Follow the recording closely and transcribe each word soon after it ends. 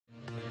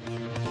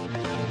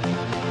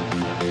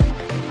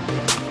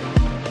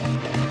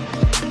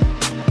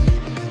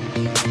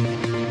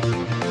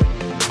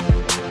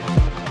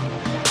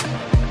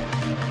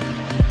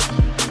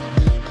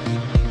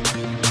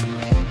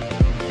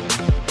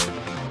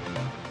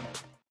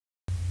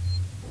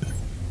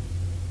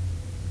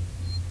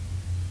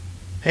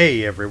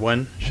Hey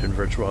everyone,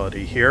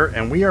 ShinVirtuality here,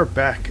 and we are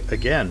back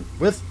again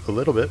with a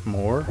little bit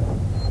more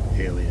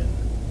Alien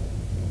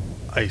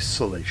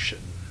Isolation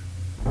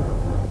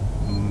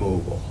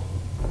Mobile.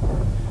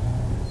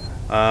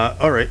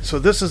 Alright, so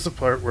this is the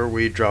part where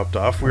we dropped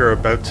off. We are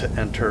about to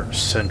enter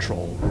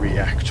Central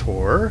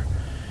Reactor,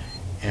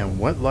 and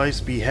what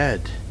lies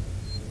behead?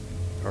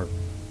 Or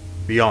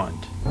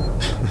beyond.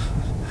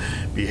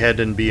 Behead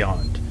and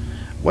beyond.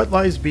 What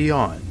lies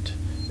beyond?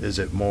 Is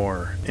it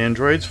more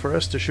androids for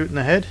us to shoot in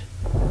the head?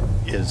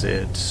 Is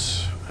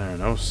it, I don't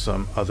know,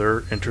 some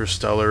other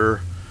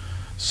interstellar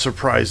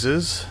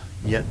surprises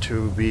yet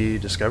to be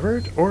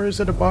discovered? Or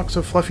is it a box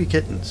of fluffy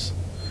kittens?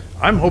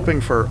 I'm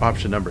hoping for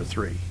option number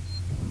 3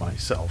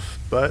 myself,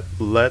 but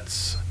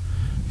let's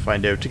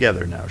find out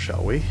together now,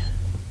 shall we?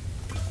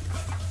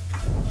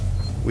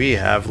 We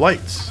have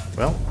lights.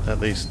 Well, at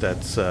least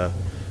that's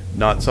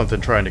not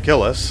something trying to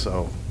kill us,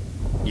 so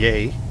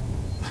yay.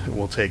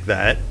 We'll take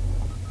that.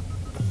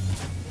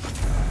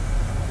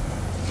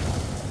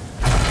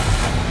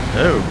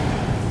 Oh.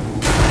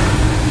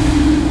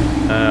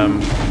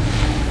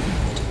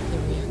 The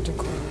reactor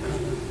core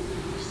recovered.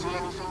 See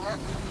anything yet?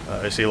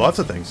 I see lots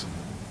of things.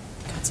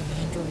 Got some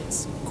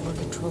androids, core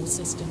control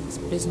systems,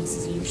 business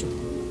as usual.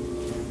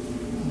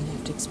 I'm gonna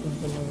have to explore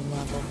the lower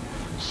level.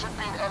 Should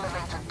be an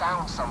elevator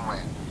down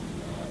somewhere.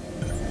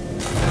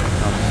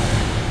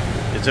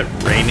 Is it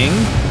raining?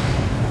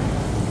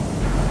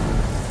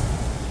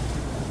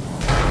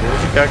 What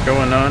have we got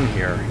going on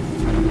here?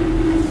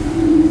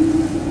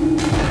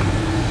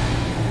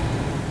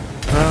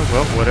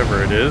 Well,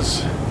 whatever it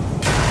is.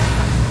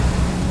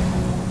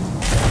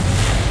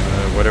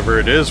 Whatever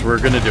it is, we're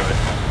gonna do it.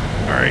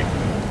 Alright.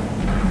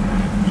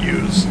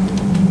 Use.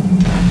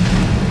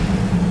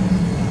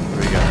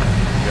 What do we got?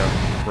 We got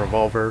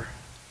revolver.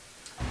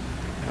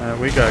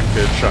 We got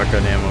good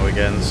shotgun ammo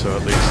again, so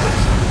at least let's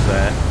use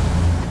that.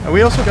 And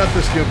we also got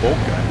this new bolt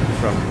gun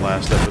from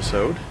last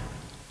episode.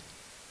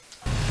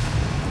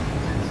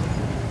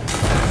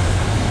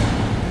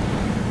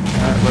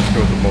 Let's go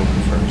with the bolt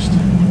gun first.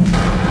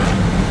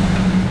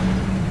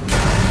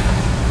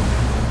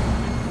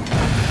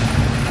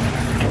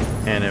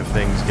 And if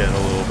things get a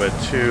little bit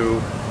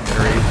too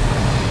hairy...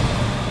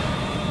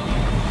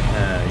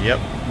 yep.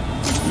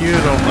 You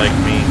don't like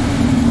me.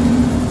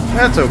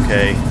 That's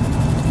okay.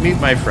 Meet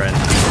my friend.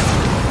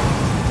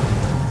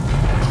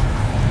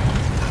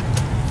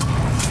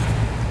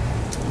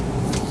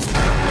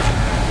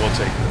 We'll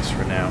take this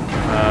for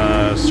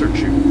now. Search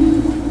you.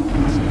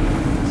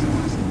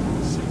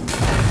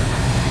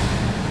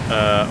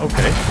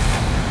 Okay.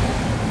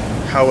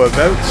 How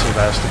about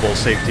Sevastopol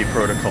safety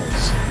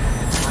protocols?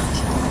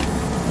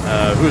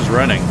 Who's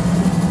running?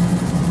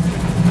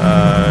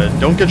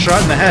 Don't get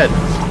shot in the head.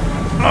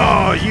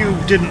 Oh, you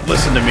didn't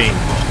listen to me.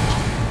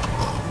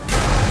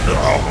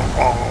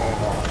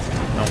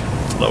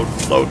 No,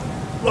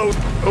 load.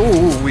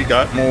 Oh, we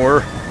got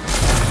more.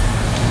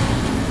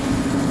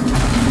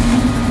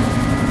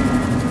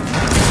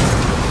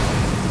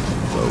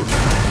 Load.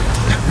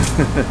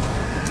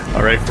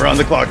 Alright, we're on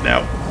the clock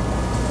now.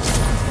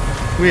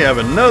 We have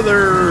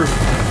another...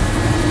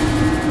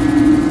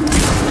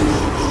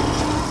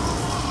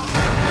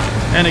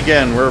 And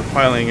again, we're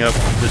piling up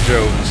the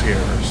Jones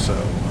here, so...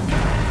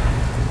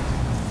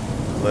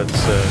 Let's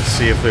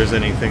see if there's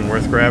anything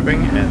worth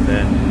grabbing, and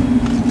then...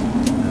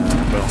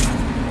 well,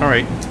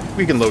 alright,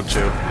 we can load 2.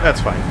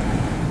 That's fine.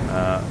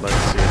 Let's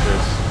see if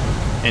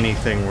there's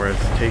anything worth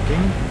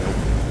taking. Nope.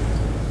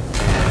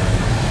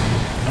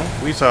 And,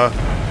 oh, we saw...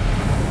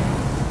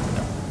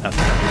 No,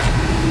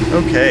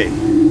 nothing. Okay.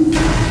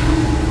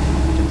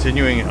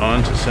 Continuing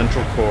on to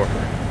Central Core.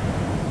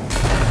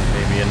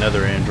 Maybe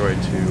another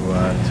android to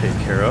take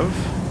care of.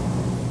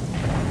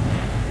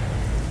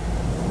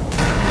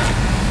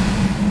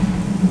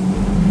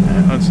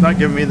 And it's not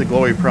giving me the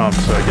glowy prompt,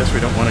 so I guess we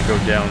don't want to go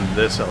down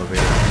this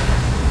elevator.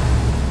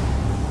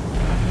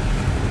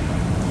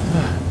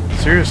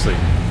 Seriously,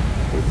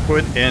 we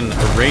put in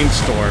a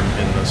rainstorm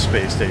in the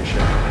space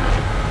station.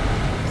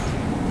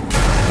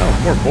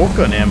 Oh, more bolt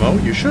gun ammo?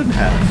 You shouldn't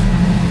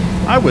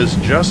have. I was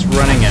just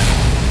running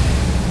out.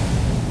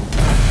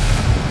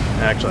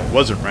 Actually, I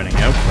wasn't running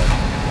out, but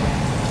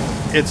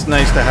it's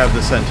nice to have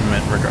the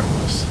sentiment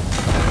regardless.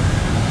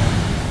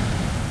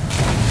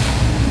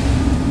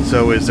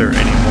 So is there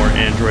any more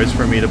androids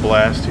for me to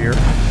blast here?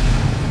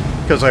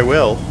 Because I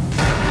will.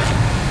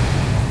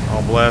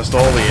 I'll blast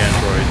all the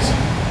androids.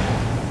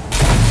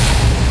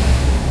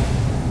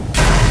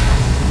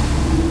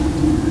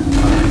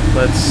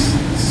 Let's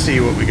see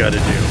what we got to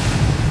do.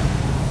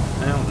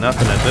 Well,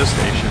 nothing at this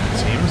station, it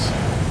seems.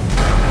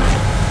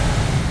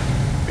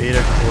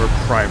 Beta core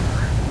primer.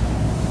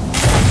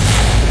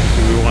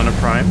 Do we want to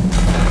prime?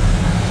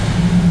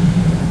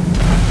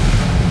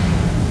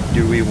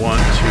 Do we want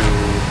to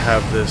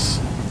have this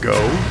go?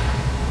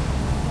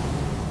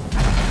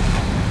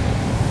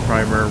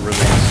 Primer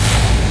release.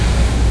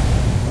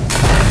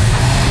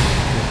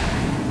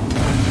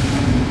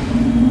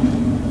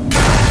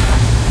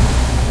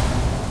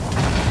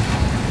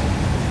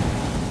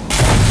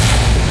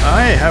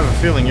 I have a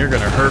feeling you're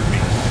gonna hurt me.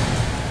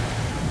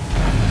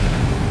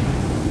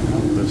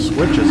 The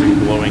switch isn't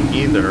glowing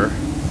either.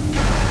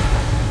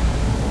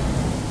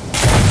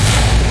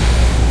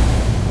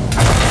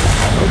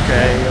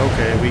 Okay,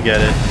 okay, we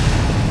get it.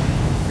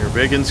 You're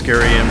big and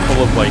scary and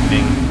full of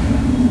lightning.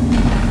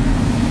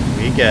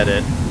 We get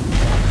it.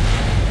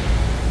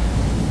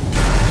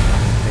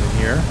 In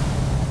here.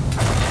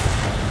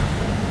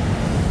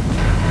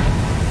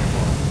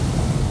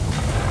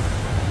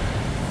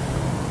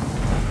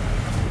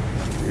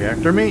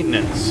 Reactor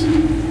maintenance.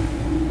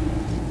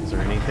 Is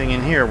there anything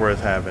in here worth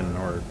having,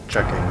 or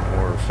checking,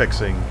 or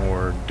fixing,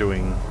 or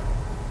doing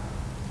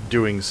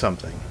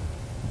something?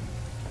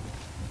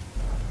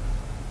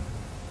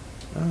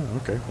 Oh,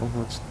 okay.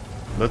 Well,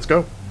 let's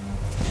go.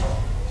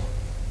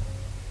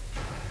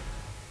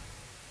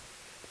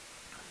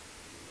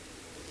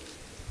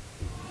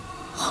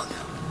 Oh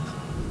no.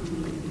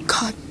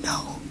 God,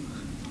 no.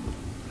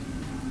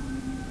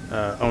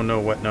 Oh no,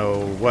 what,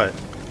 no, what?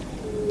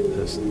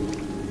 This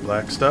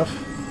black stuff?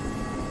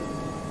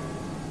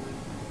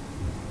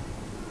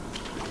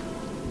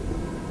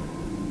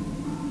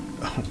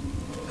 Oh.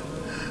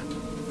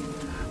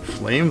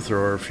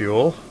 Flamethrower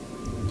fuel?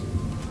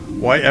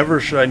 Why ever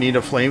should I need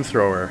a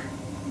flamethrower?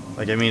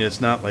 Like, I mean,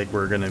 it's not like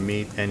we're gonna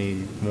meet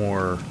any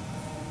more...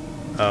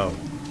 Oh.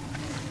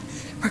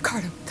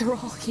 Ricardo, they're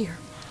all here.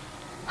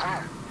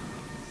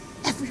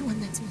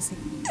 Everyone that's missing.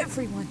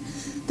 Everyone.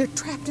 They're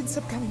trapped in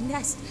some kind of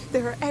nest.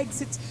 There are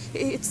eggs.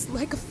 It's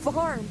like a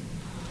farm.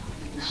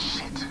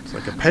 Shit. It's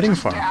like a petting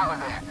farm. Get out of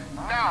there.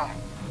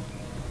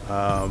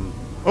 Now.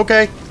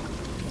 Okay.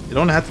 You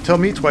don't have to tell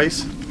me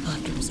twice. I'll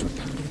have to restore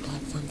power to the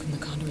platform from the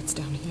conduits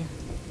down here.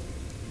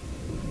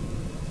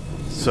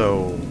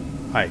 So,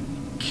 I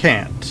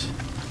can't.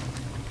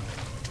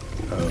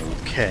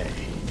 Okay.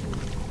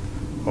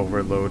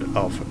 Overload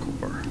alpha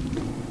core.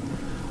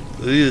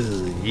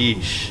 Ugh,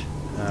 yeesh.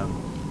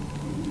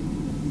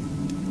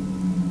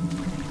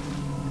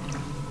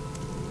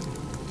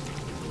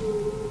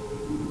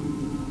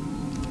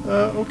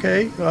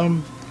 Okay,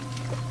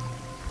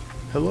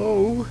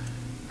 hello?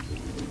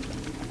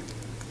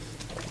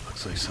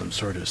 Looks like some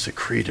sort of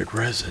secreted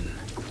resin.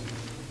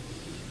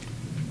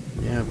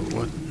 Yeah, but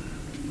what?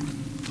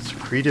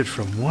 Secreted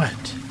from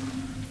what?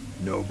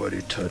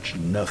 Nobody touched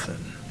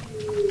nothing.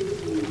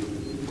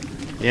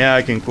 Yeah,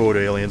 I can quote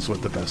aliens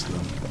with the best of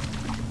them.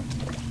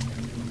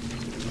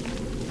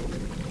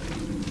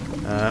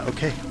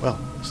 Okay, well,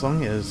 as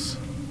long as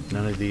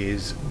none of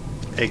these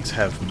eggs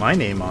have my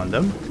name on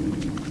them,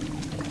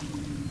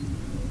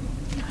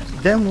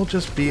 then we'll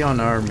just be on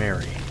our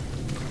merry.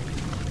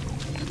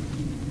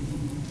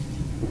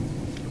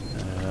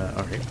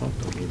 Alright, well,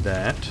 don't need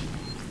that.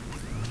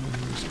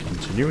 Just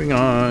continuing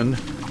on.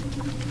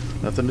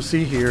 Nothing to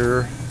see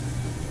here.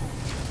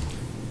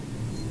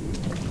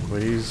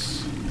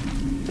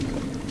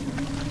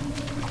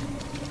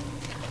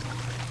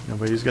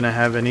 Nobody's gonna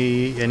have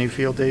any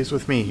field days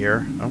with me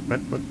here. Oh,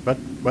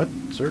 what?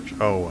 Search?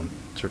 Oh, I'm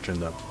searching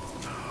the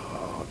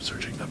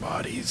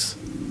bodies.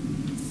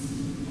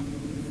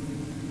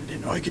 I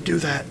didn't know I could do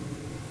that.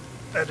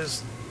 That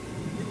is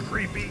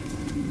creepy,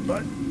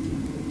 but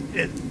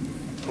it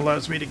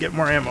allows me to get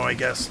more ammo, I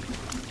guess.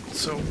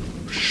 So,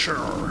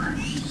 sure.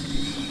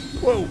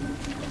 Whoa!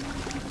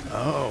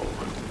 Oh.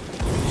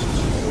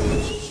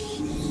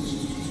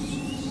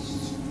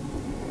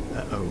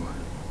 Uh-oh.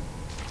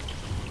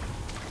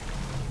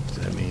 Does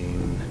that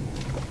mean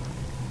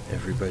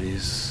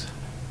everybody's...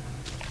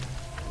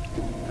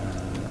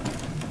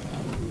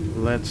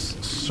 let's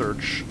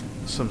search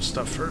some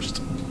stuff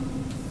first.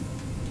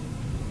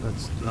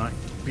 Let's not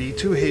be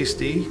too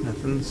hasty.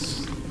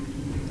 Nothing's...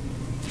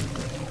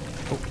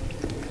 Oh.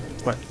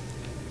 What?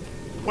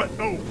 What?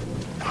 Oh!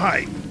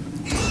 Hi!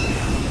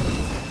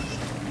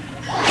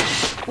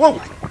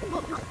 Whoa!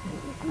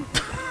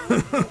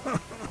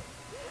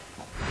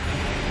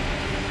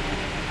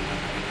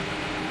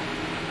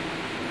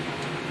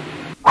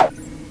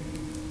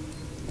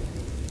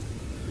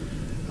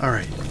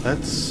 Alright,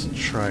 let's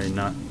try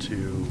not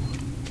to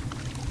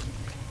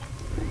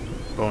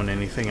bone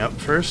anything up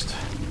first.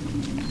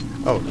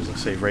 Oh, there's a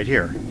save right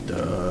here.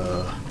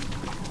 Duh.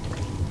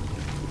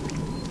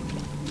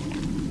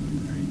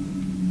 Alright.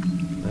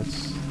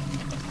 Let's...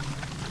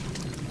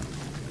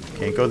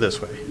 Can't go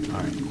this way.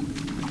 Alright.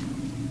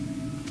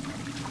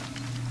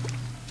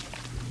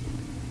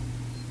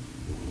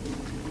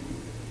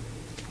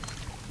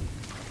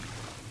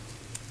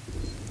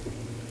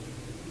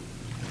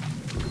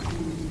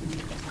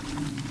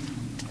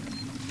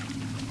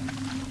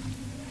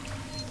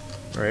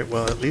 Alright,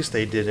 well, at least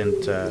they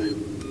didn't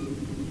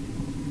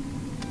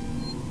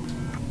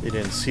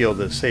seal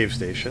the save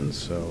station,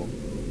 so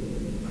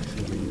I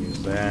think we can use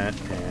that,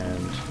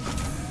 and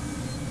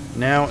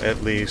now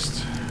at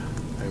least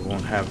I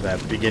won't have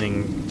that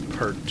beginning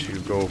part to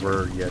go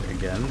over yet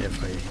again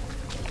if I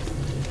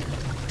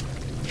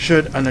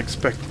should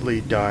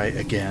unexpectedly die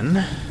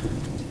again.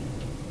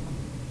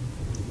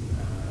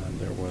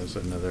 There was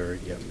another,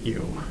 yep,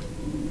 you.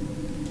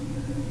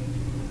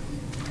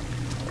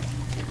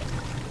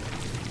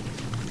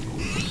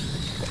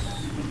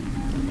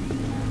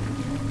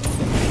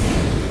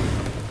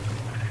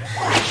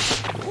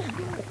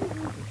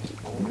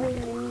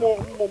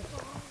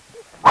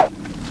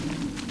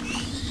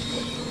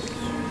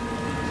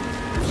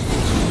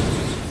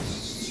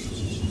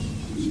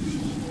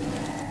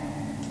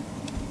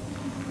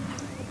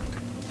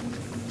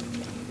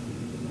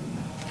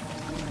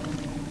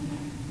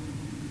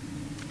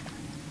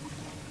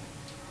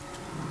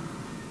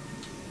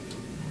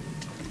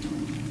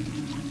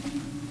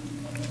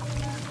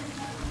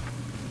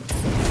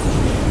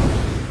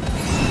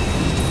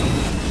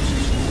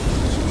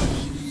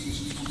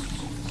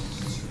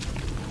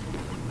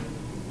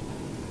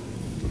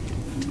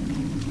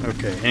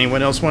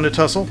 anyone else want to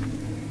tussle?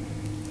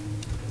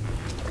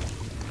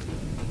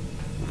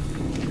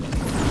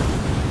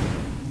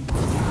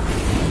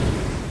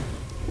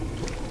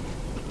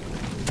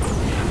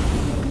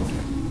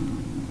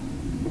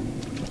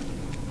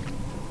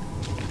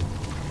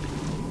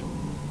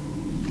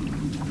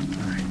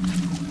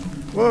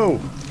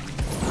 Whoa!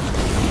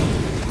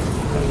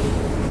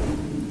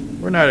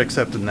 We're not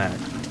accepting that.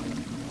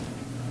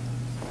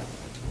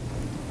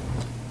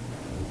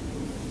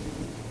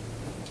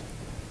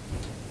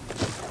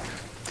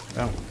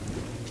 Oh.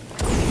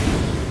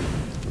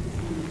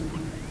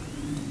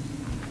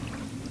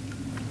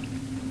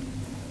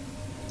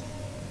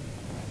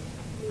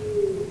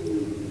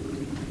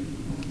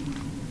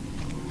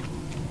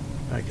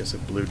 I guess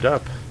it blew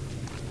up.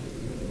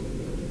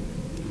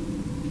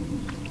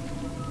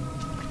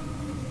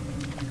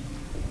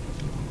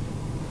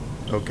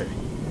 Okay.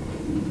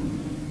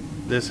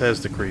 This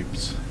has the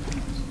creeps.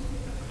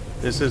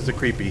 This is the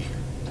creepy.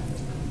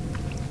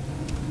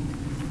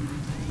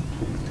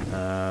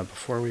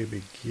 Before we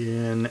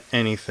begin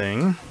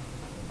anything...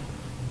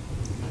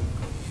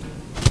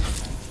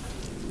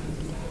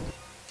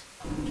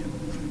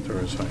 Throw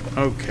is fine.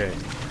 Okay.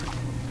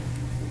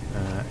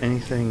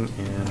 Anything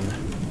in...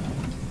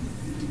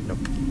 Nope.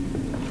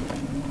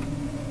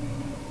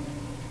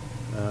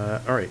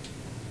 Alright.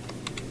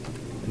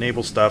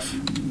 Enable stuff.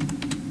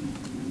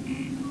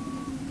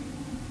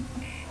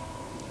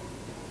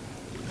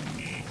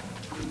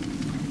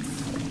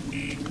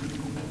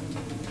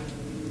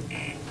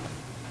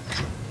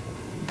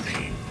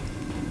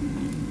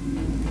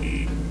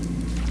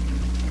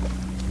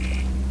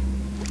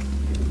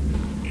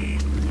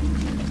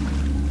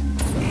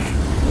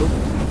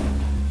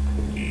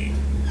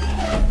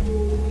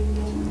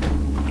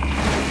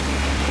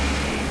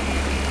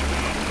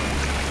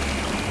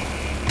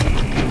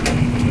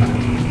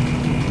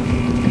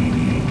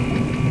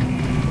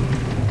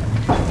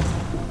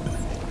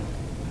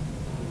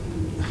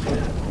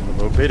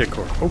 Beta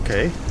core.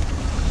 Okay.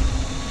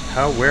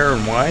 How, where,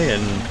 and why,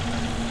 and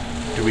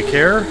do we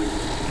care?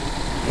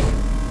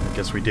 I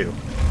guess we do.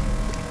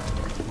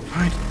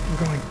 Fine.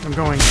 I'm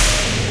going.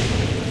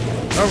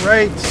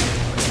 Alright.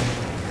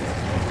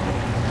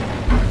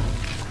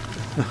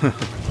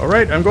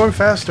 Alright, I'm going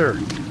faster.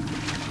 Going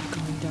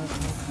dark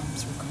when it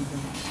comes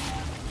recovering.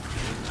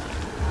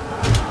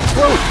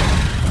 Whoa!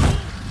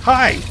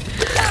 Hi!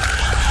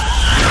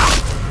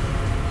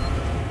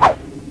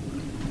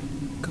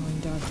 Going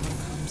dark when it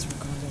comes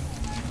recovering.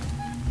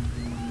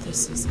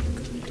 This isn't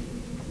good.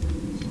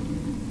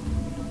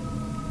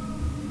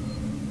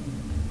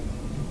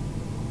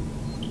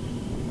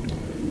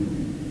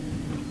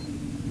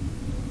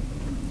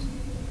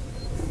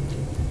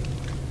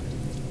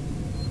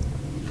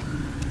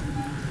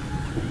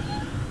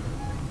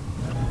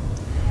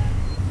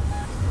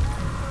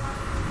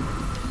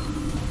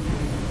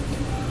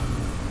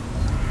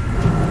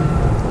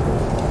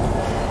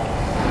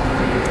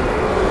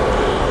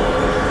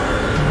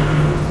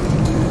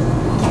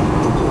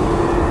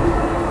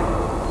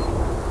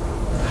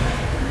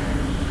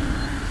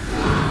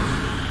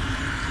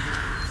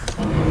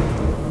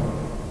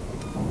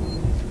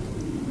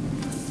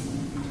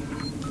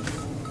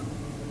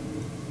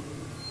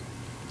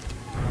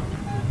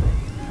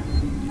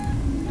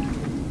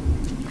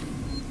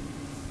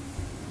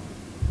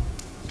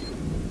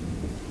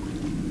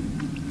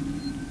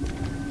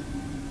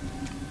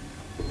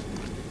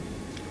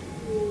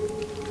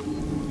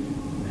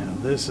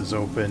 This is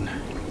open.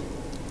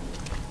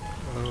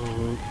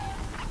 Oh,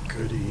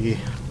 goody.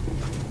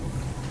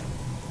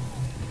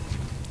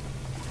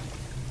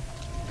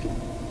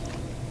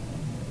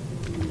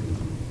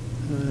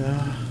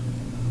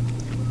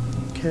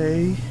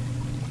 Okay.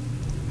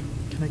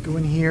 Can I go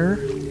in here?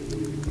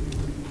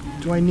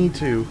 Do I need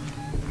to?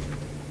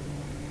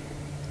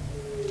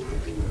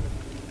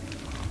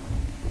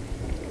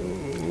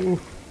 Oh.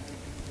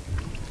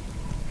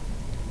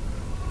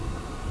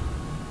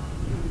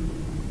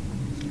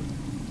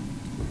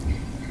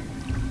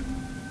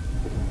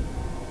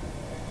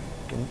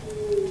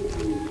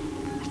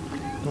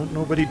 Don't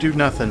nobody do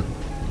nothing.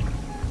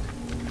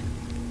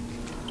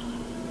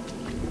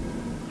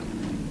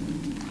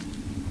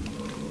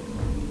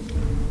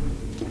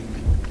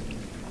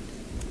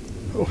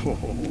 Oh,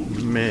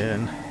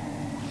 man.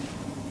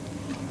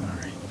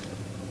 Alright.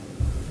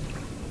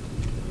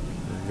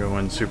 We're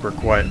going super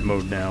quiet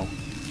mode now.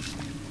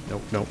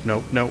 Nope, nope,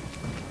 nope, nope.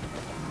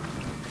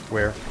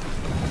 Where?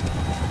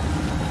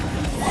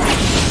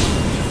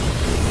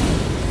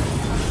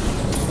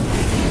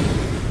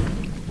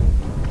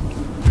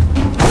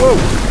 Whoa!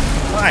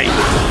 Hi!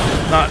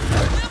 Not...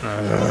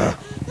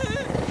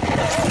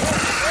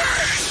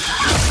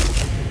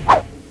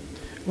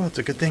 Well, it's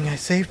a good thing I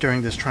saved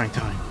during this trying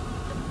time.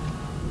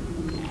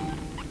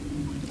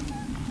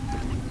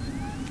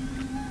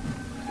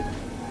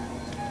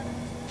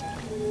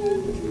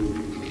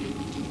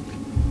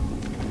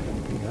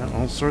 Got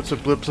all sorts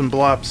of blips and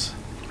blops.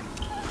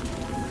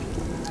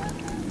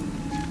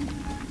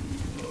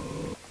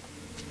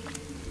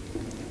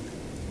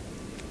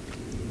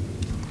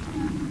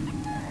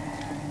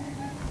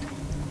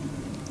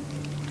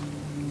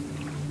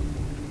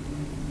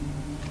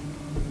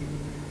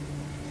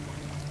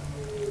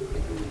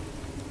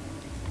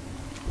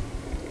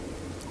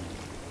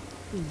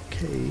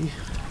 Okay.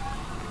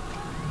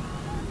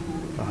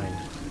 Fine.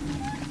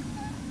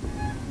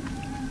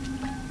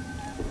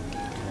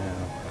 Now,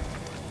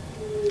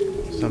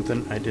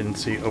 something I didn't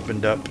see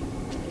opened up.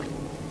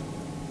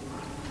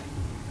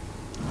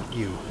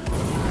 You.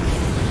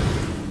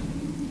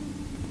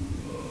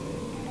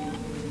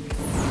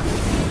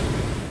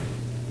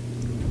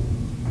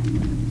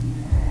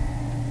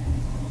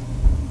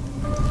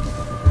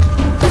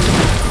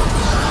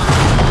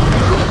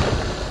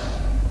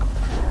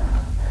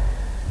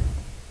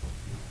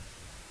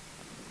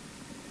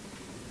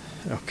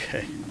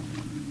 Okay.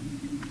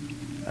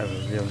 I have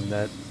a feeling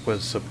that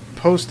was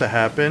supposed to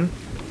happen.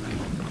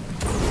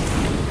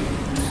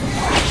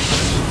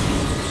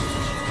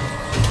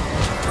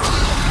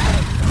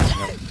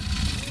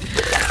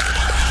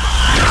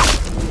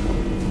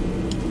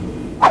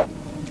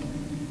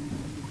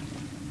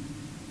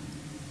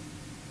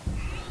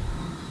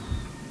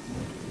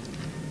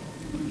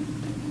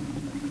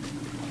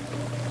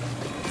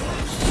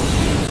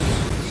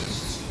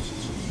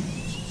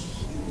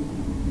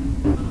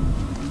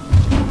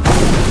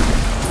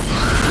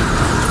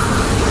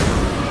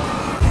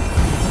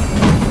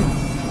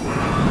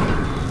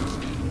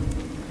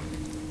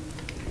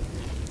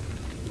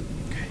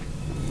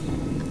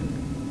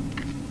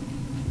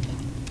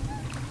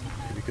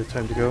 Good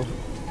time to go.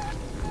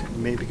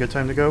 Maybe good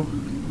time to go.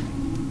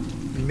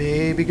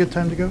 Maybe good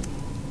time to go.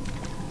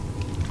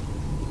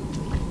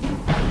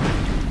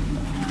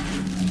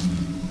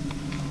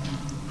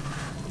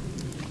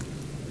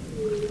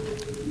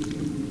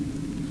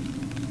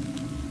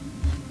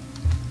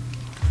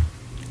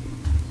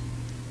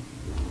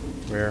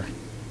 Where?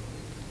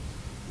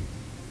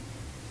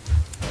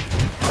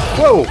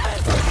 Whoa!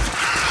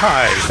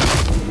 Hi!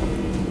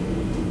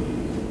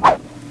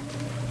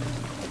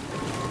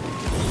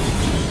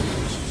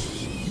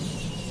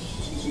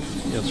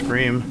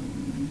 Scream.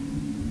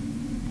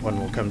 One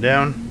will come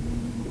down.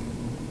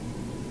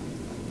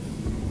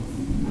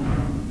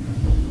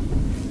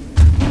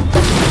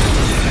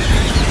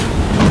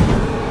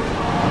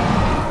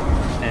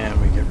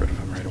 And we get rid of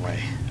him right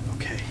away.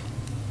 Okay.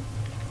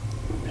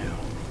 Now,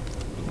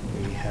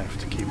 we have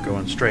to keep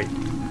going straight.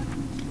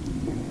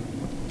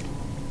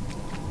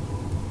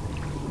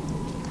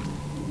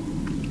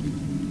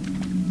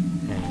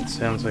 And it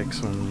sounds like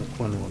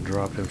someone will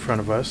drop in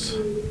front of us.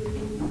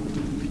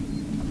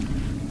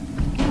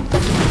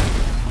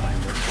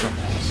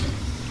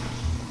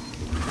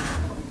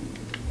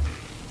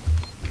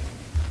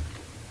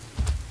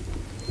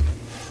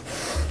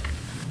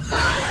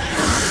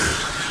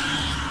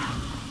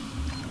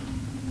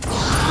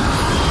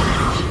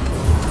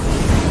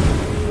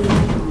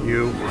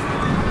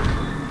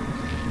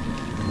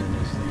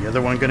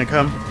 Other one gonna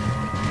come?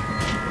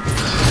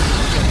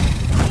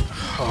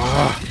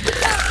 Oh.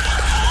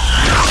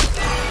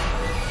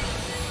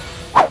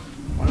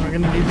 Why am I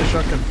gonna need the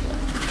shotgun?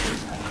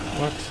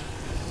 What?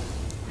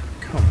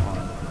 Come on.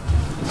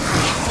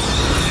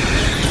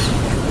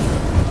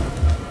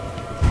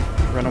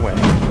 Run away.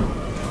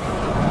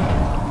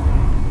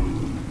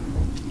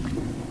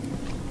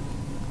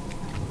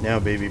 Now,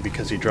 baby,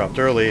 because he dropped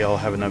early, I'll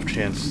have enough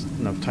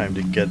time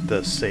to get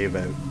the save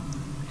out.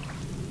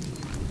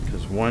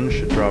 One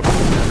should drop in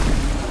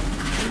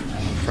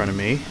front of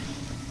me.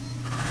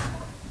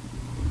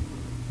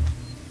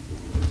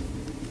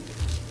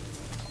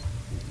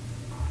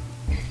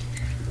 Okay,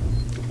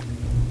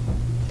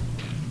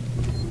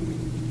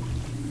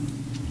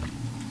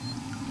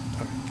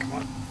 come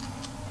on.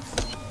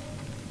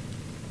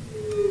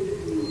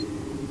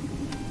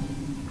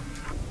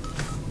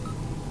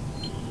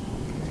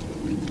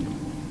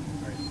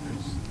 Alright,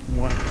 there's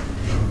one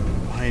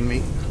behind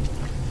me.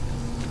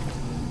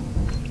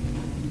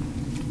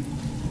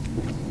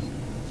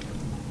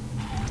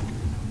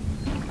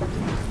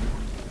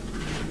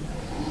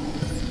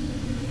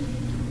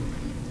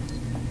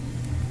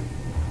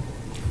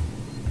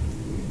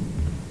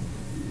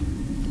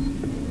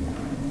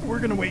 We're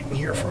gonna wait in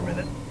here for a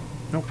minute.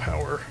 No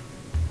power.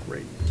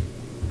 Great.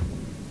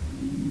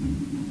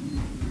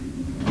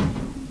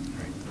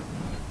 Alright.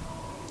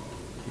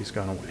 He's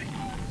gone away.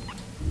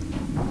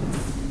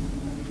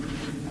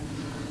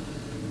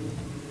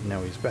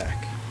 Now he's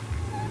back.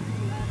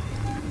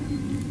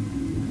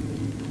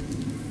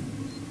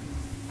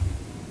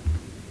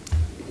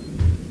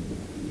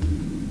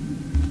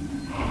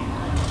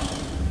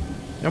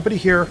 Nobody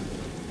here.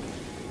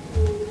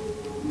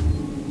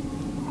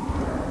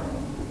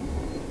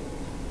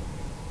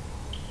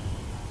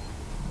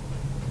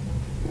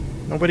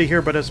 Nobody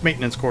here but us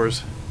maintenance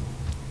cores.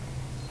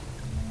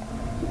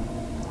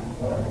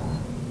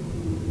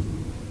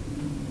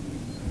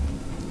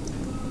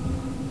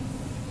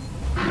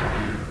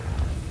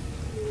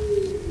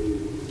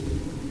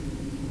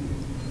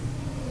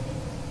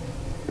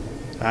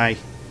 Hi.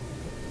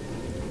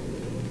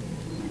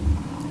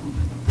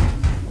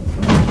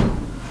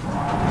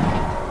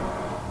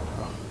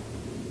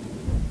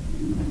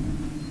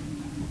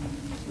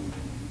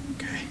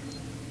 Okay.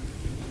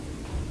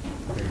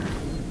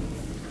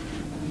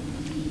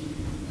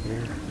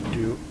 Where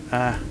do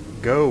I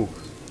go?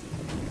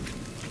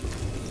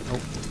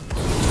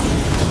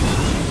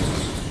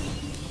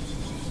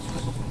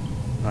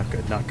 Not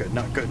good, not good,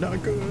 not good,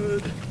 not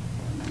good.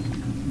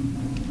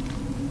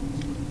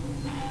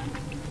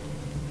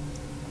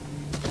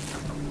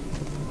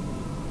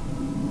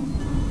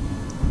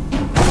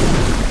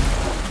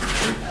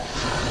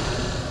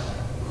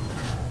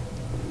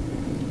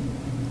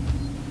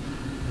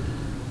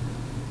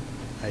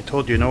 I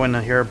told you no one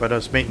here about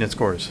us maintenance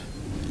cores.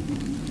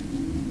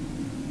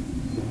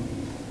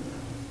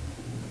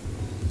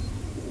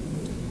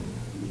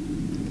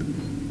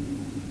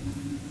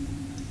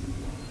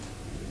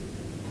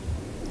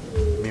 I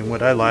mean,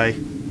 would I lie?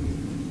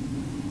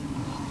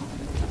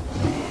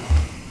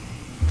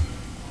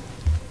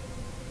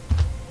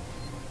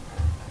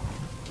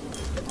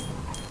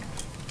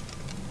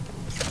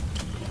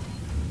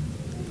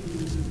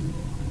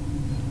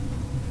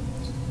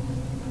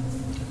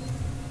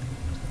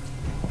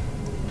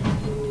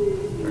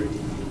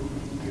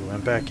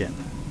 Back in.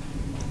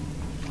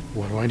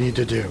 What do I need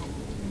to do?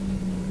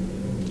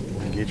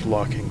 Engage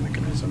locking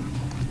mechanism.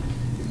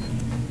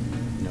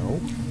 No.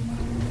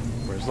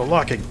 Where's the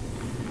locking?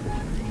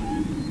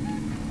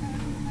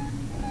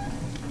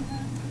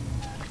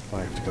 Oh,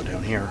 I have to go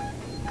down here.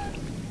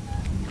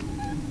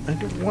 I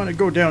don't want to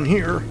go down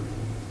here.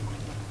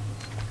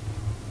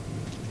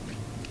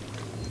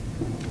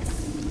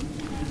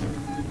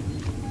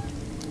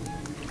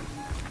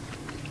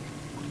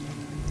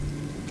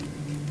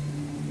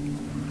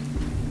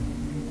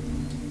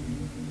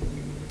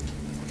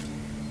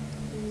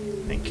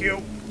 Thank you.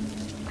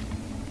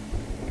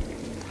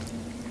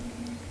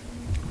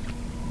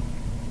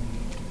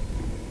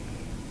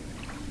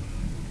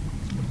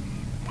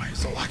 Why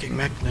is the locking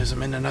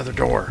mechanism in another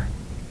door?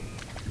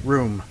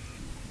 Room.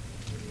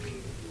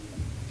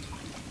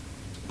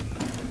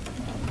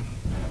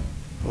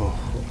 Oh,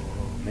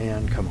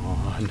 man, come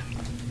on.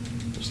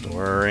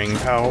 Restoring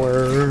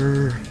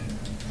power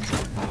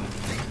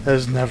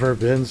has never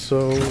been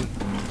so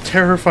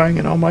terrifying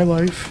in all my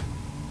life.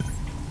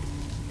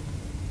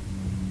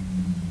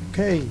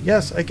 Okay,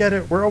 yes, I get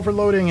it. We're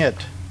overloading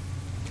it.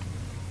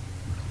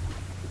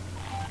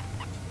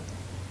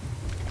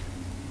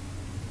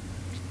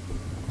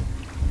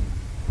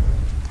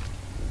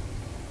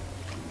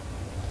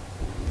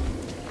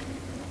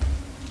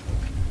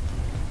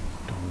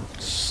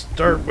 Don't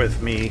start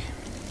with me.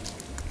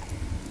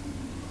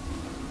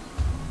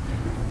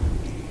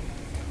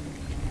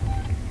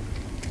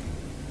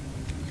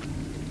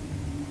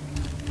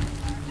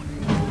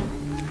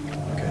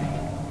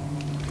 Okay.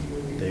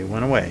 They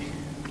went away.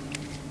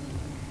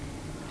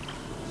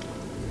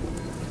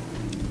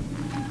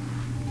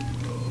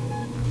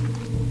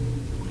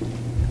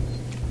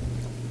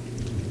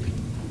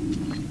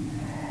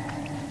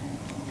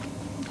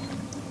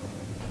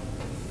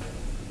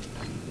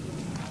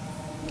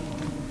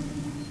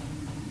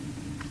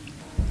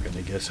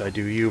 Guess I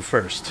do you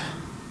first.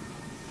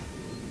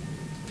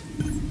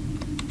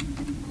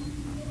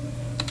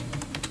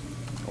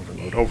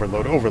 Overload,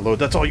 overload, overload.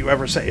 That's all you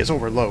ever say is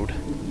overload.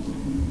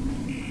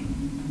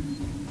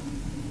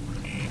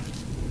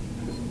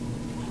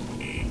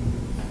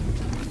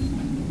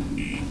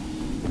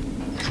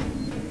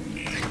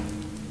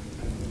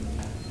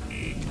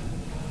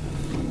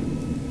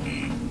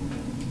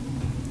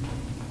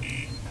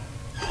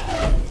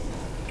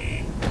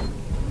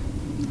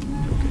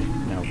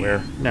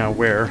 Now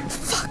where?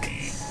 Fuck.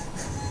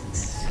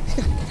 Get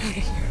out of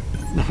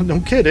here.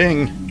 No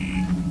kidding.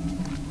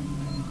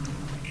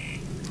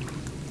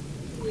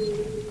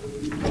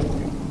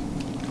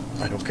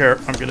 I don't care.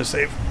 I'm gonna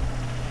save.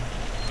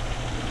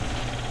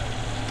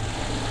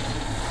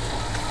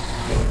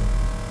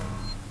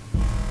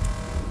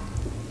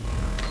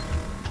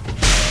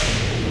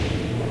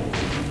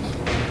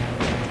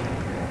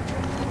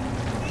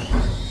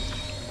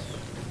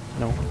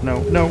 No,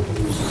 no, no.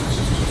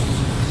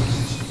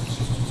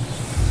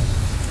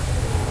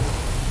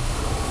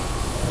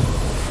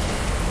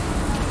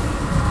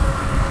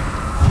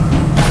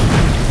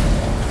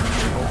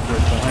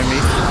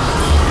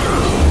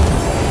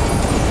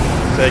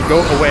 Go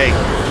away.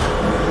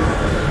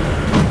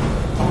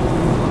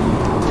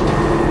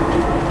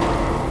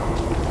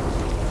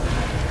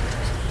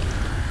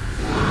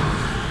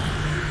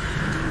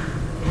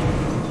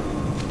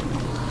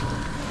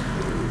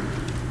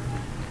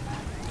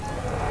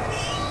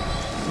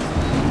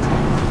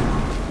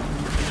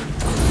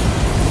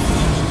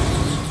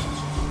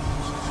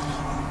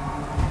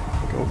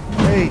 Go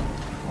away.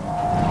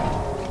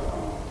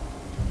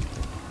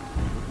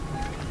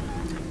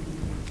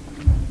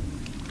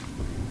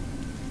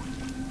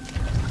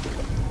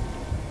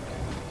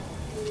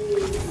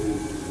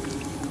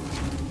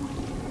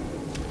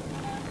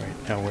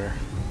 Now where?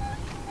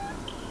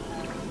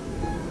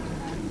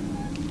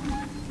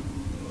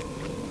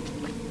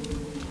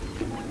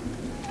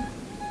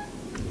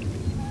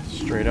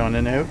 Straight on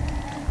and out.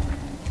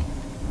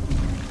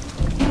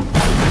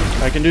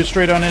 I can do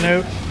straight on and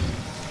out.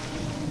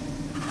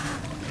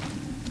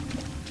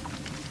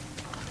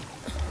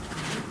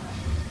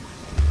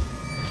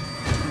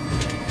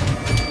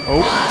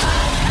 Oh.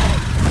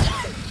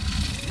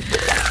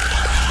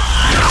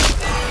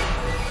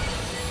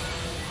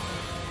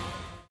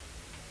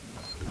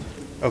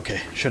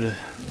 Okay,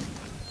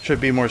 should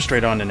be more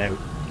straight on and out.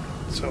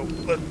 So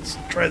let's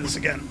try this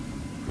again.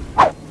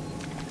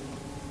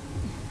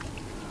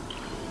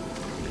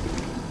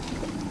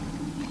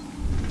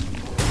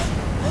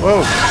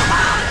 Whoa!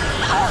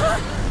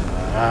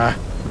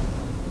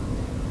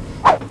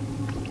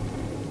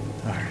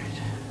 Alright.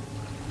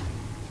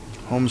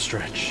 Home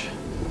stretch.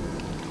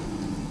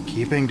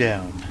 Keeping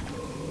down.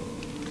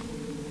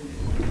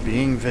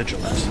 Being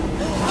vigilant.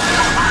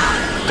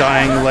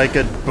 Dying like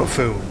a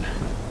buffoon.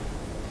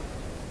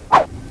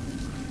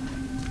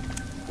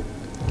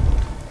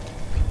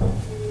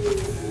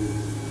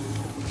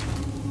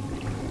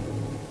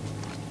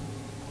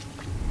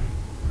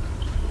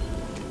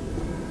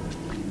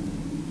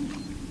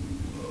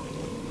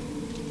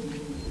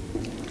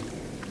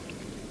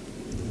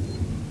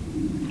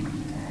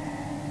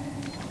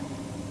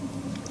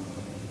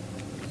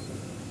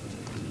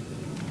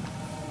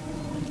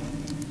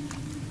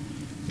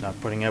 Not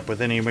putting up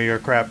with any of your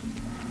crap.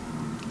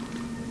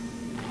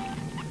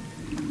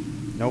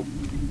 Nope.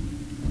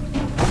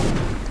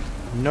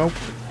 Nope.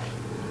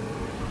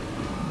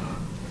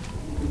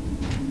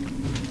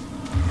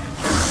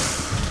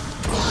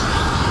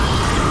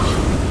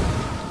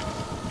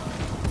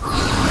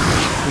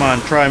 Come on,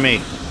 try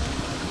me.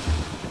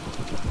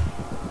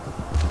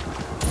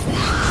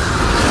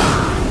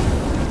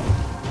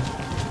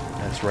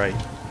 That's right.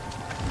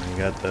 You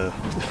got the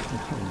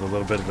a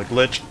little bit of a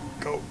glitch.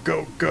 Go,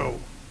 go, go.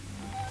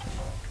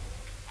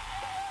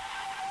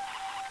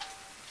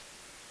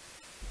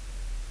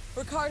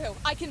 Ricardo,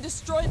 I can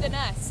destroy the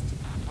nest.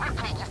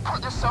 Ripley, you've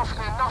put yourself in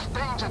enough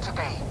danger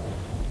today.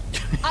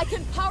 I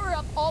can power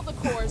up all the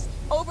cores,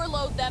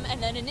 overload them,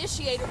 and then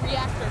initiate a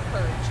reactor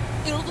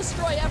purge. It'll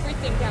destroy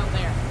everything down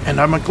there. And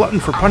I'm a glutton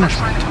for I'm not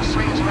punishment. trying to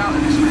persuade you out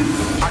of this,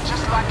 Ripley. I'd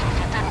just like it if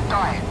you didn't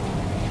die.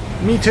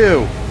 Me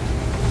too.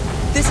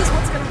 This is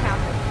what's going to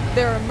happen.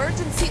 There are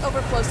emergency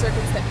overflow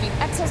circuits that feed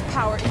excess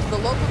power into the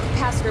local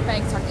capacitor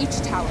banks on each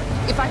tower.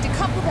 If I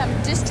decouple them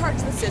and discharge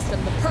the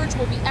system, the purge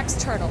will be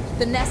external.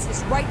 The nest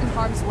is right in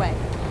harm's way.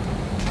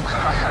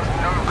 I have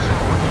no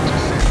clue what you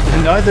just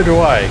said. Neither do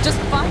I. Just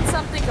find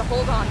something to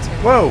hold on to.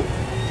 Whoa.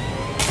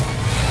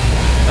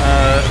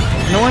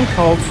 No one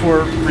called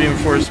for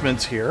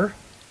reinforcements here.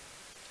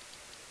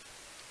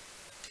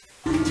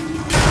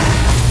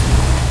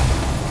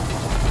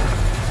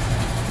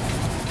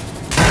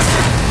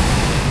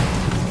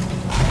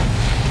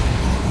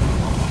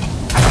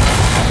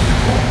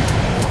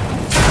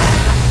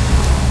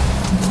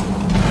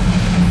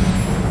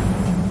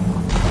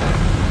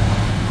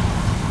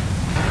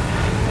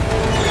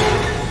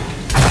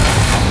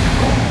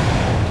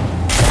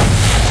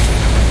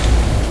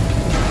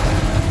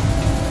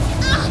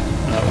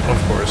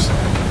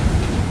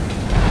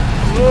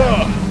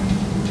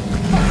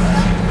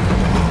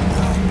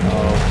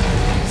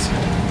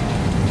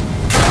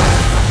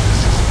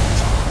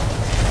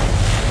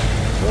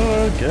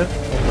 Get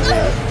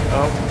away.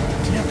 Oh,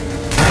 damn it.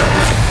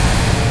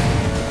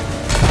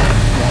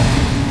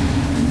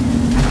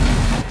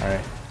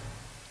 Alright.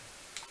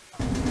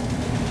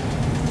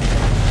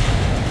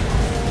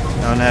 I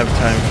don't have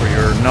time for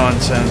your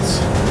nonsense.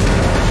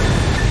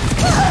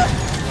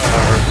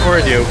 Or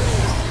you.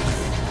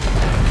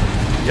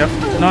 Yep,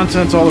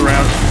 nonsense all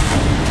around.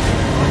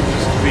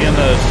 Just being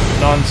a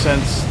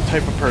nonsense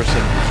type of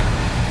person.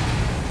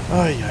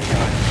 Ay, ay,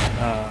 ay.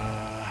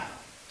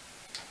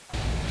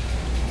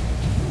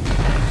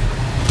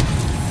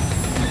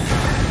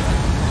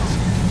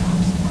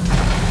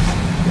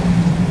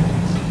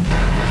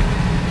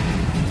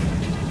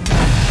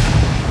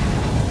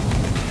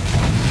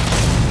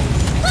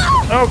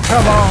 Oh,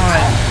 come on!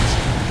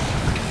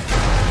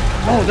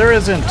 No, there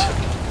isn't.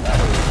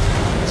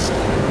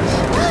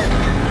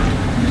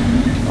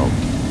 Oh,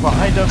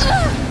 behind us.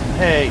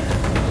 Hey.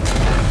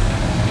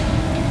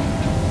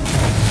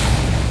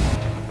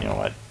 You know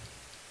what?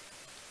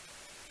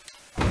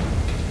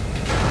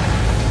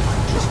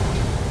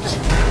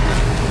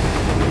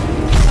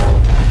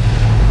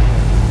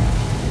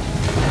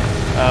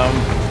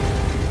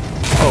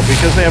 Oh,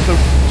 because they have the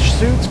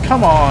suits?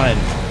 Come on!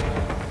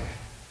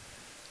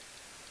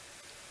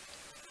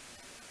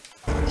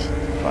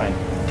 Fine.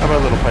 How about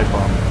a little pipe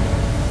bomb?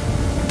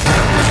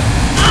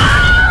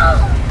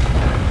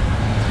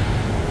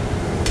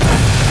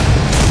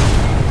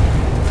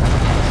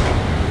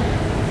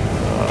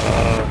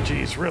 Oh,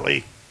 jeez,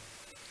 really?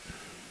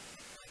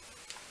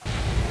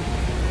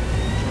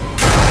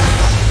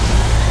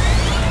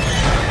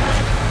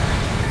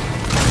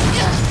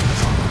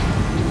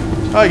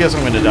 I guess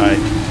I'm gonna die.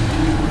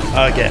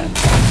 Again.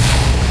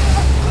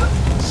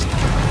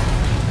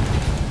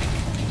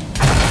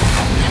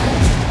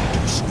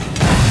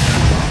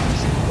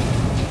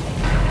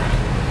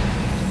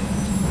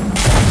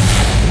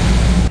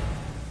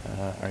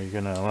 Are you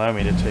gonna allow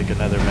me to take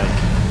another mech?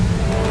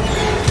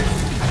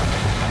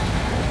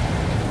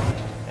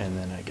 And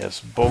then I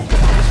guess bulk is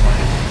my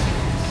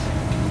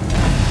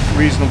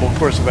reasonable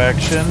course of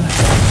action.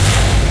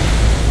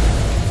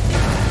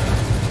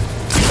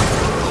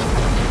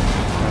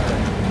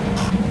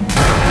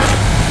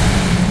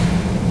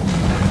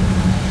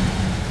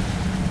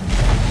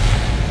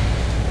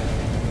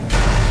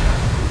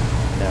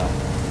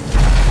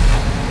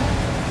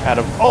 Out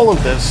of all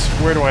of this,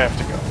 where do I have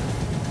to go?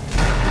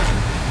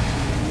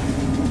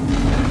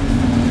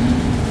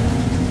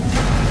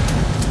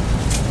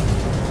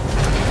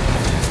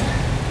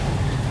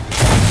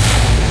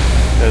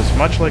 Because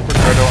much like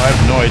Ricardo, I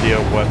have no idea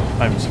what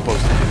I'm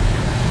supposed to do.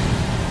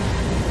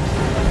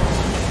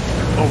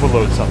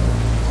 Overload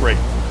something. Great.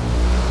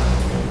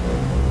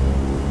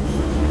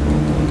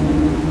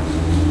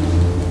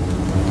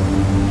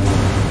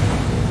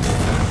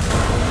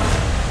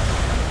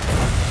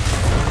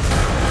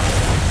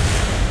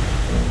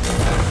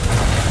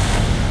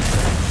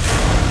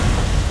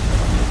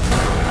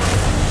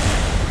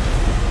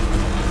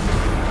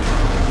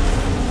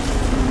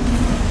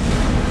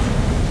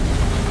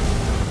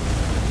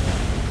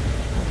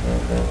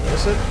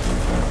 Is it?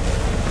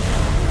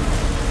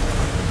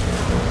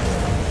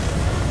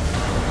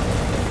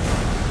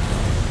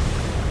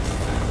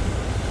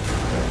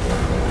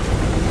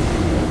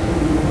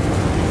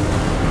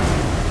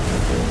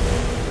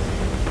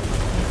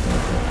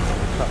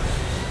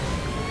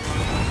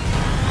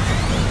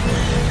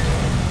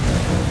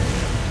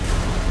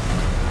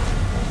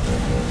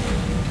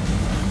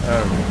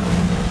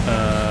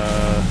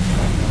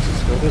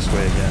 Let's go this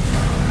way again.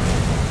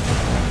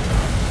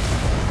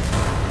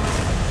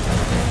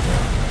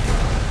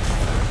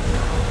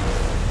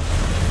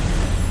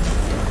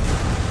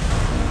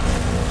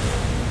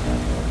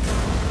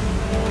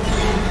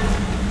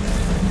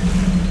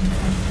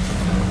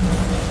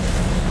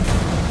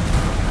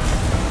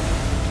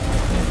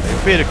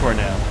 Beta core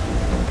now.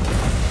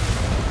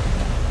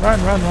 Run,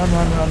 run, run,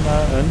 run, run,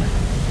 run.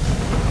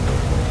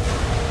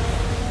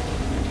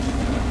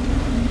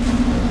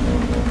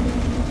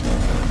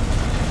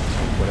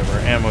 Whatever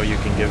ammo you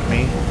can give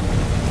me.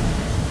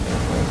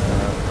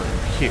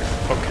 Here,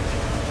 okay.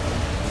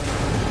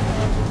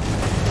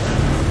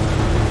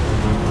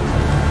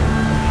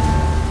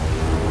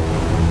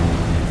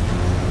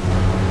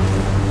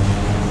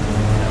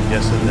 I'm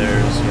guessing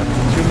there's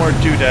 2 more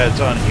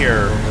doodads on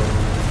here.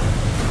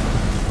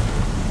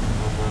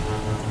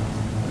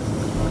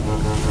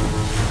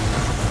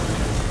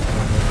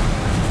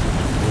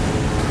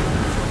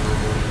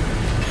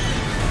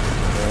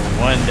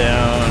 One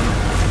down.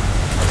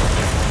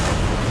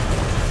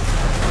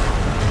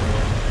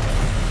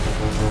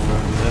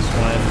 This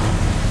one.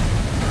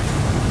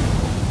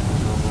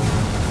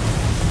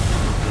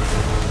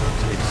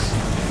 Takes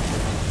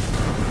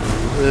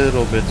a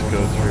little bit to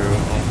go through.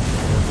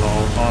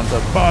 All on the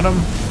bottom.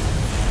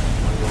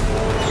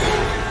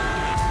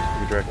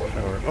 Redirect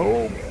power.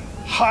 Oh!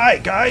 Hi,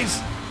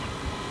 guys!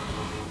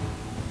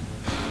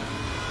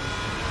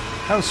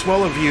 How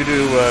swell of you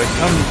to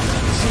come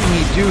see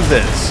me do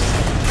this.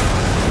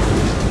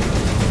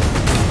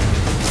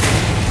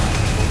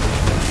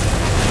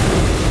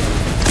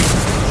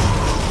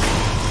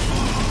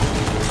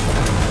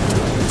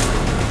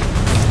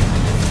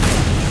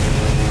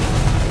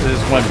 This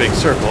is one big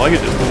circle. I could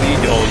just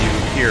bleed all you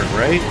here,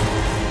 right?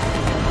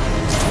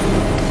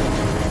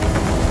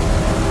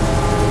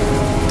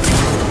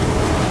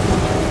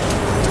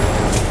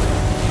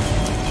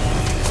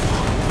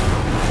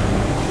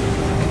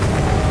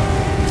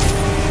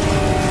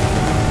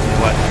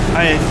 What?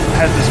 I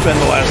had to spend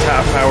the last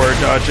half hour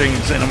dodging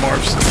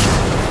Xenomorphs.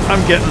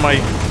 I'm getting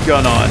my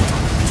gun on.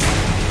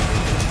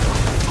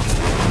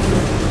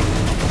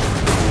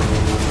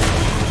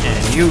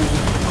 And you...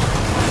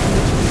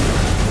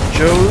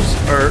 Joes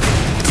are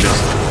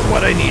just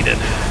what I needed.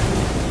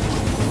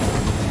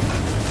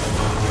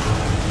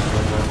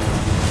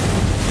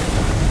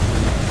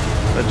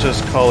 Let's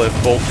just call it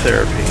bolt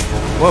therapy.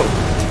 Whoa.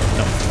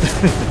 No.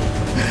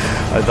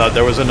 I thought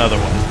there was another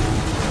one.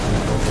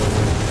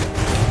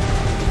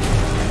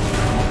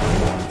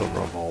 The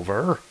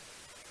revolver.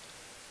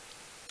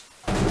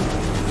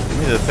 Give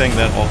me the thing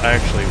that will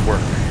actually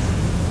work.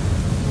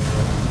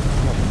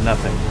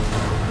 Nothing.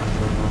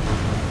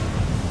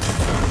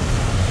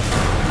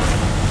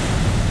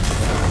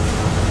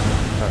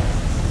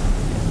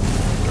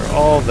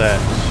 All that.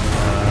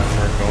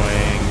 We're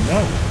going... No,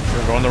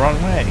 we're going the wrong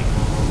way.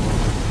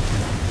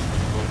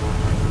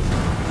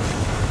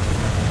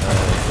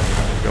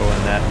 Go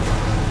in that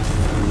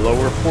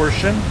lower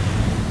portion.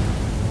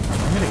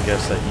 I'm going to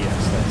guess that,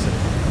 yes, that's it.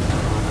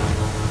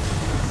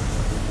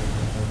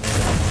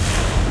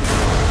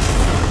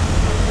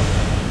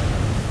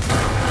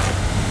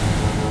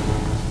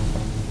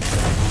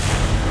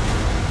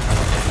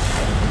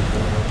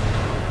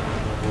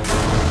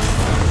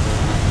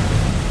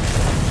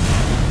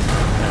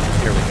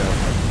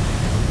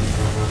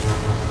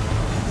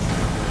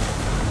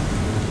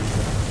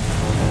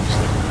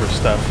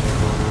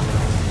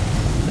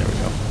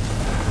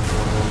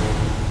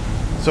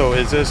 So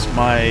is this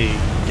my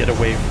get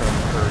away from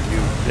her, you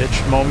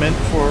bitch moment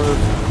for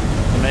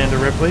Amanda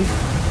Ripley?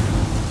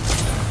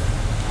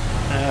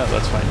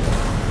 Let's find out.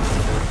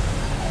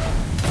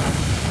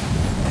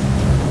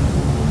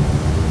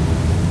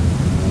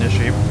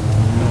 Initiate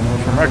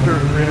from reactor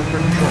ready for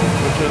control,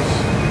 which is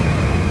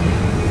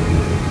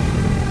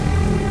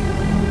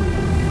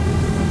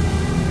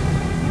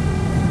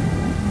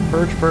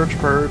purge, purge,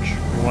 purge.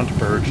 We want to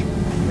purge.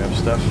 You have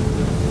stuff?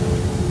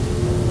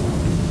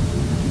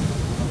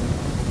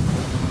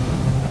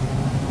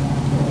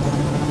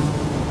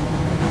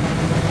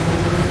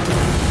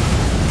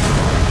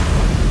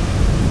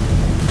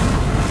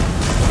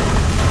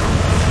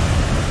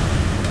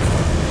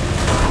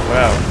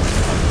 Wow.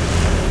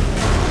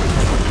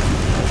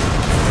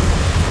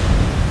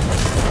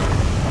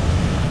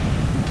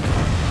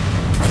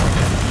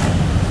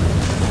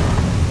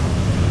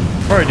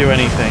 Before I do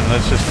anything,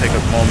 let's just take a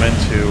moment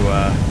to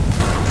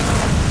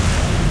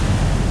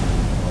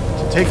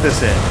take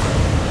this in.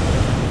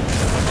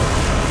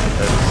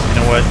 Because, you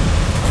know what?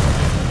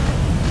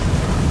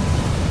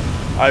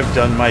 I've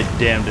done my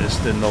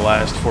damnedest in the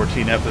last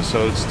 14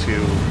 episodes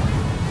to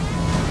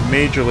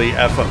majorly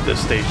F up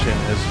this station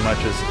as much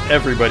as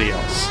everybody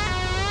else.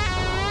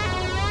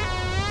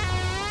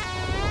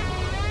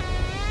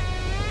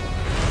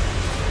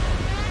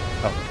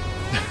 Oh.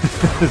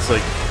 It's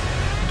like,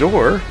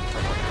 door?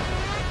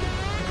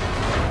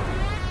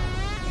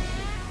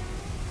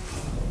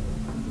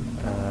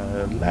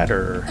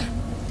 Ladder.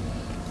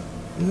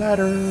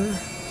 Ladder.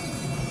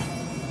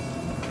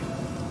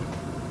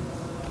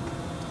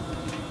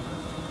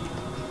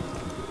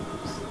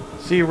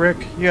 See, Rick,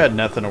 you had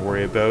nothing to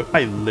worry about.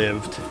 I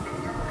lived.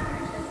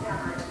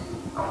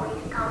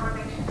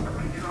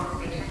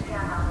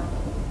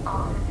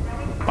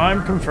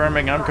 I'm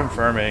confirming.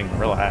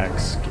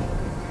 Relax.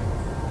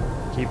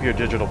 Keep your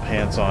digital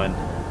pants on.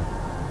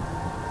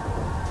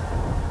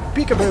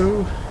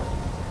 Peekaboo!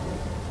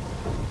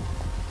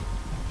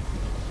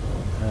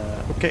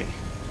 Okay.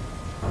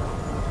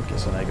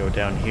 Guess when I go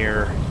down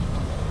here...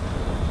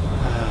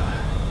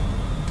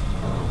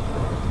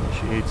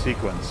 initiate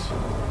sequence.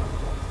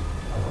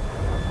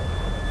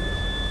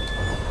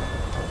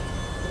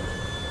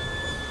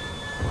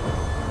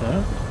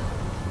 Huh?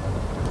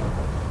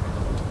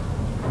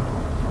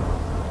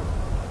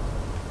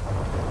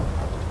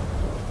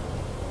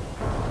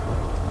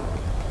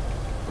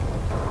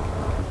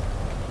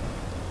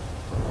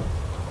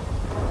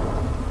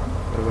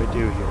 What do I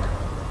do here?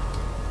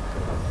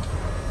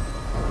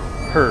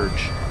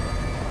 Purge.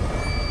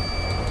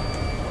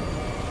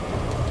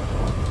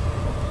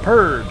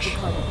 Purge!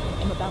 Ricardo,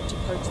 I'm about to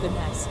purge the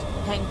nest.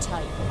 Hang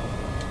tight.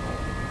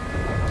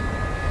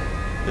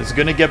 It's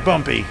gonna get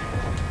bumpy.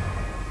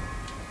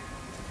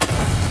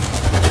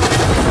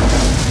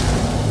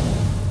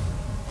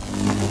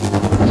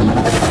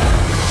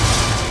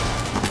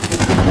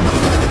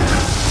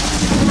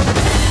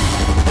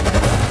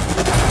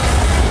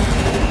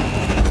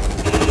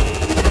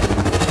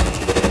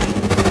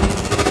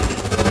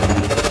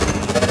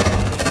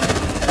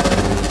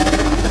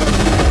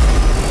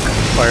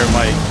 Fire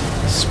my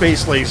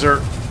space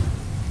laser.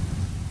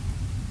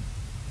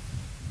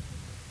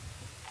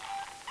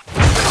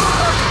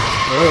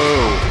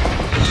 Oh.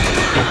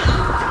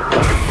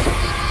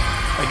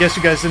 I guess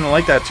you guys didn't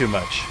like that too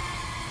much.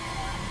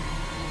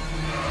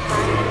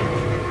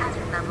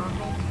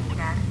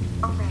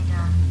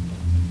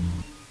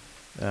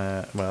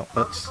 Well,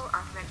 let's... Multiple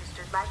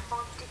unregistered life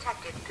forms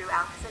detected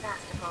throughout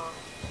Sevastopol.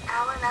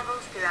 Power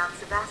levels throughout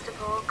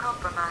Sevastopol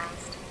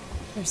compromised.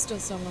 There's still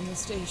some on the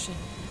station.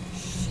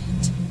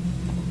 Shit.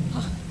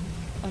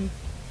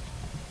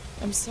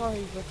 I'm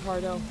sorry,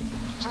 Ricardo.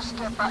 Just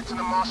get back to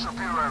the Marshal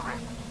Bureau,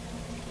 Rip.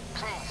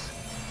 Please.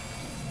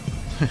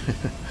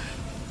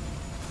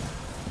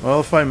 Well,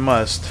 if I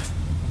must.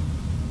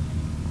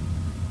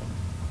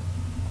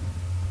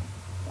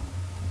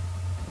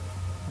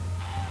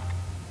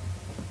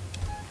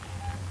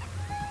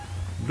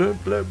 Blah,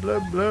 blah, blah,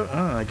 blah.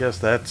 Oh, I guess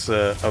that's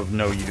of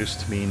no use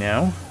to me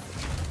now.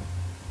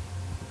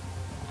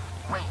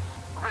 Wait,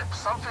 Rip,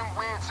 something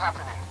weird's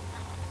happening.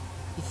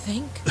 You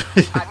think?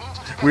 I need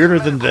you to get Weirder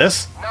to than medical.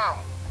 this? Now.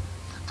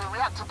 The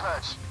reactor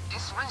purge.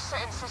 It's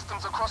resetting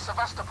systems across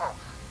Sevastopol.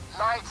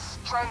 Lights,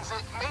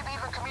 transit, maybe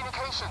even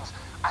communications.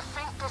 I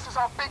think this is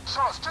our big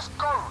chance. Just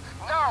go.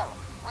 Now.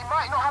 We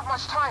might not have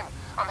much time.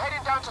 I'm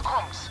heading down to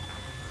comms.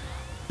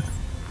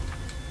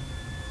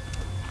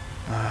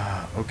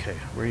 Okay,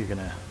 where are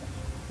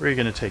you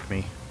gonna take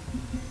me?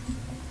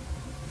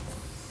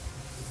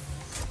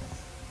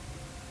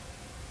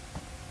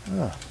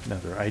 Oh,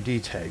 another ID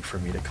tag for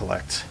me to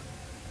collect.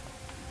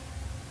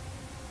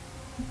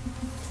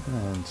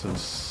 And some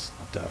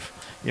stuff.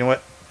 You know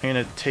what? I'm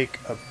gonna take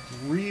a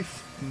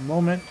brief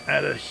moment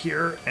out of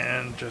here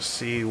and just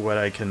see what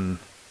I can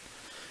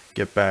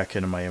get back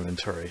into my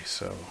inventory,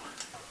 so...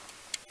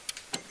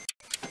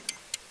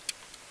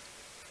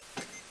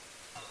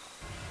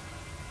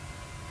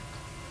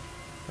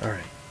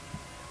 Alright.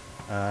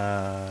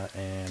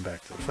 And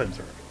back to the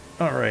flamethrower.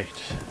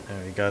 Alright.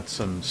 And we got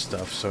some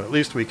stuff, so at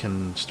least we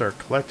can start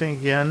collecting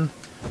again.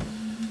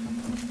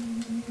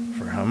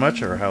 For how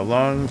much or how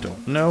long,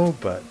 don't know,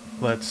 but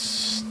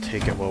let's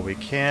take it while we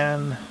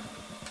can.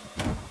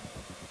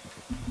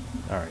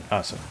 Alright,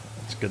 awesome.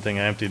 It's a good thing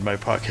I emptied my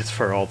pockets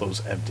for all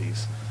those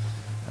empties.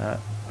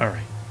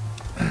 Alright.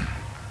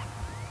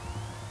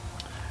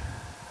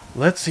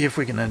 Let's see if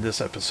we can end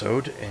this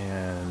episode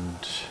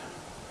and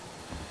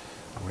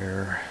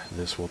where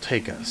this will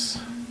take us.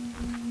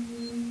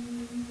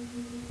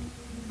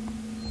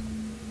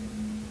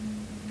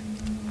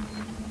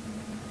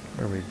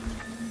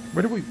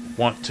 Where do we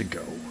want to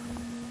go?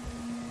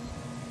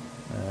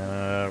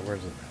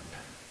 Where's the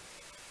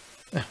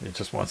map? It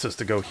just wants us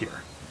to go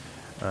here.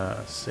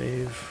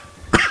 Save.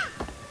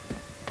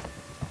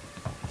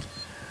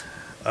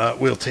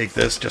 We'll take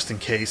this just in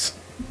case.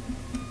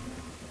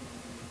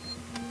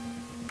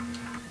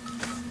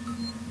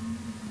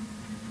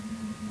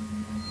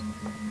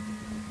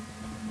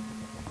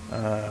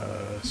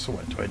 So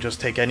what, do I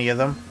just take any of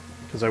them?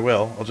 Because I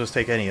will. I'll just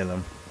take any of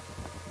them.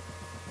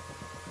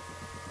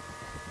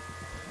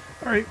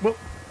 Alright, well,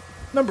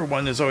 number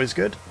 1 is always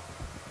good.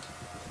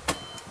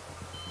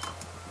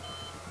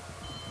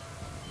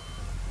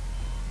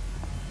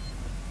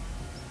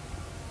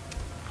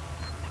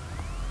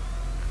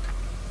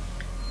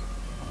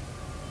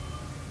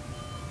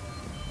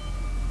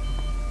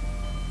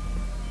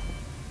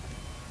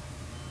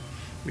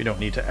 We don't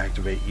need to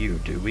activate you,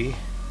 do we?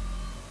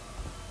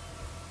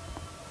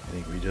 I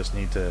think we just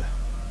need to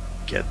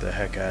get the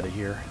heck out of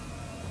here.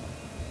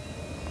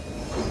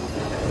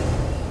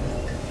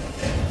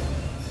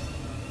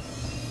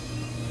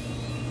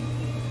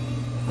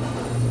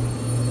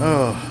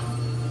 Oh.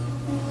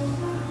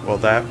 Well,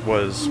 that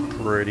was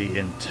pretty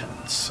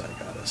intense, I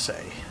gotta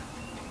say.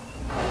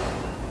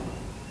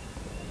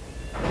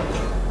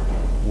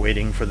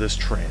 Waiting for this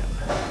tram.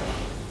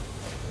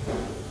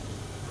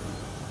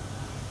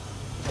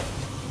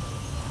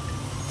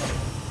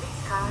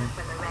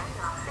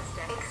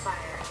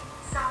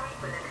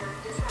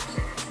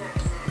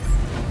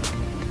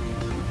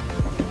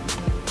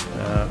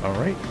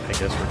 Alright, I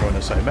guess we're going to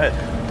SciMed.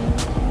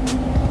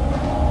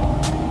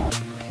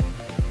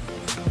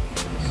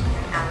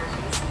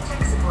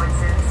 Tech support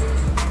services,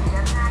 and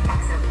Gemini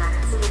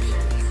exoplanet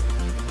solutions.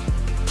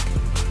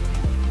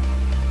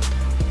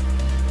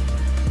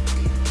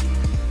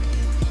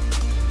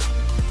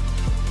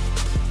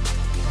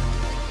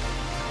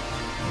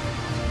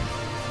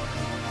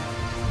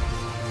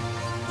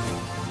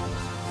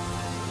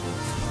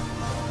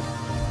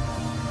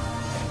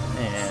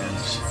 And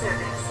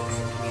Service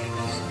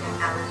communication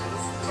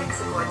technologies, tech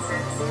support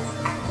services,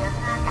 and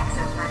Gemini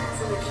exoplanet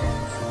solutions.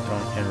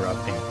 don't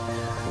interrupt me.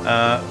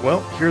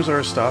 Well, here's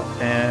our stop,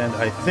 and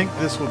I think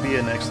this will be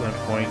an excellent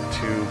point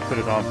to put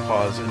it on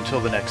pause until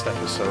the next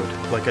episode.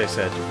 Like I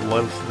said,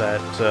 love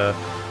that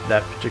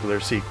that particular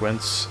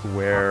sequence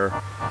where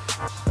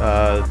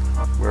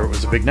it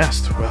was a big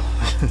nest. Well,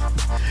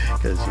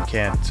 because you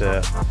can't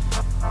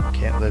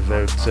live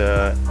out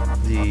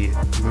the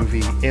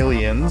movie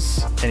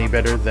Aliens any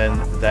better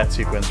than that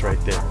sequence right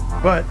there.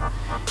 But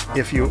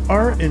if you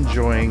are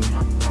enjoying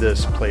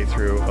this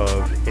playthrough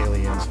of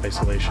Aliens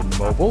Isolation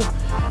Mobile,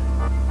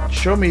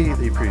 show me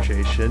the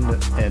appreciation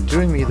and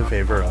doing me the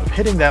favor of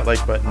hitting that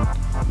like button,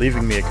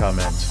 leaving me a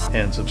comment,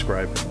 and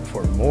subscribing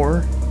for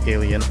more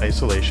Alien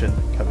Isolation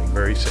coming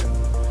very soon.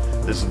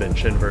 This has been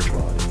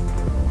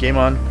ShinVirtuality. Game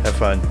on, have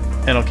fun,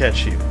 and I'll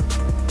catch you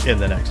in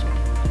the next one.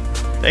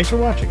 Thanks for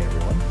watching,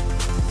 everyone.